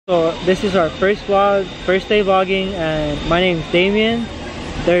So this is our first vlog, first day vlogging, and my name's Damian.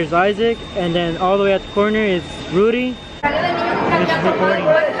 There's Isaac, and then all the way at the corner is Rudy. This is recording.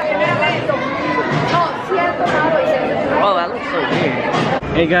 Oh, that looks so weird.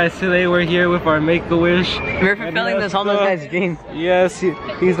 Hey guys, today we're here with our Make-A-Wish. We're fulfilling this homeless guy's dream. Yes,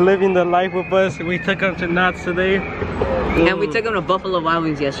 he's living the life with us. We took him to Knott's today. And we took him to Buffalo Wild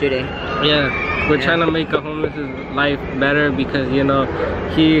Wings yesterday. Yeah, we're trying to make a homeless life better because, you know,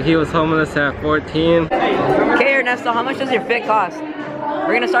 he was homeless at 14. Okay, Ernesto, how much does your fit cost?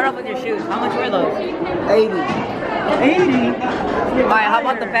 We're gonna start off with your shoes. How much were those? 80. 80? Alright, how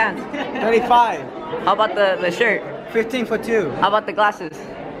about the pants? 35. How about the shirt? 15 for two. How about the glasses?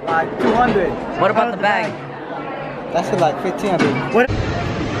 Like 200. What about the bag? That's like 1500. What?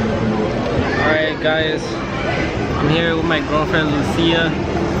 Alright guys, I'm here with my girlfriend Lucia.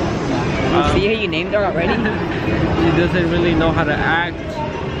 Lucia, you named her already? She doesn't really know how to act,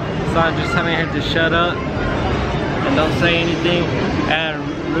 so I'm just telling her to shut up and don't say anything. And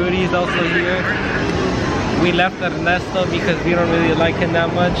Rudy's also here. We left Ernesto because we don't really like him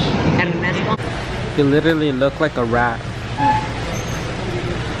that much. Ernesto? He literally looked like a rat.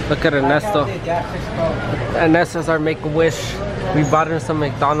 Look at Ernesto. Ernesto's our Make-A-Wish. We bought him some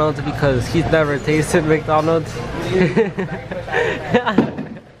McDonald's because he's never tasted McDonald's.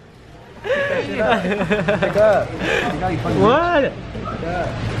 What?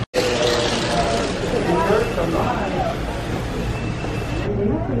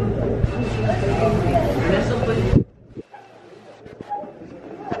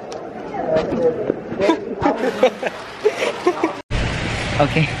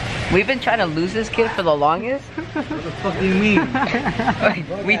 Okay, we've been trying to lose this kid for the longest. What the fuck do you mean?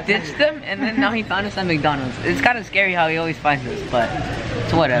 We ditched him and then now he found us at McDonald's. It's kind of scary how he always finds us, but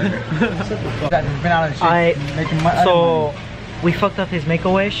it's whatever. So we fucked up his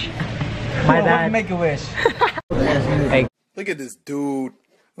Make-A-Wish. My bad. Make-A-Wish. Hey. Look at this dude.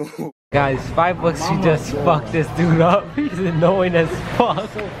 Guys, $5 you just fucked this dude up. He's annoying as fuck.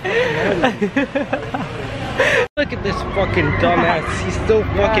 Look at this fucking dumbass. He's still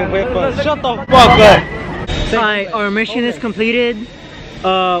fucking with us. Shut the fuck up. Alright, our mission is completed.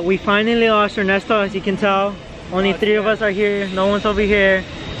 We finally lost Ernesto, as you can tell. Only 3 of us are here. No one's over here.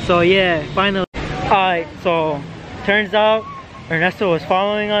 So yeah, finally. Alright, so turns out Ernesto was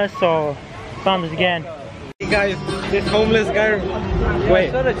following us, so found us again. Hey guys, this homeless guy.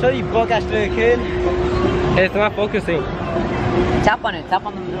 Wait. Show you broke ass little kid. It's not focusing. Tap on it, tap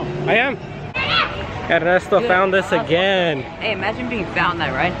on the middle. I am. Ernesto found us again. Hey, imagine being found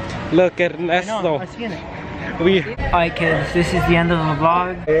that, right? Look, Ernesto. Alright kids, this is the end of the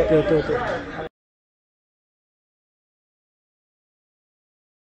vlog.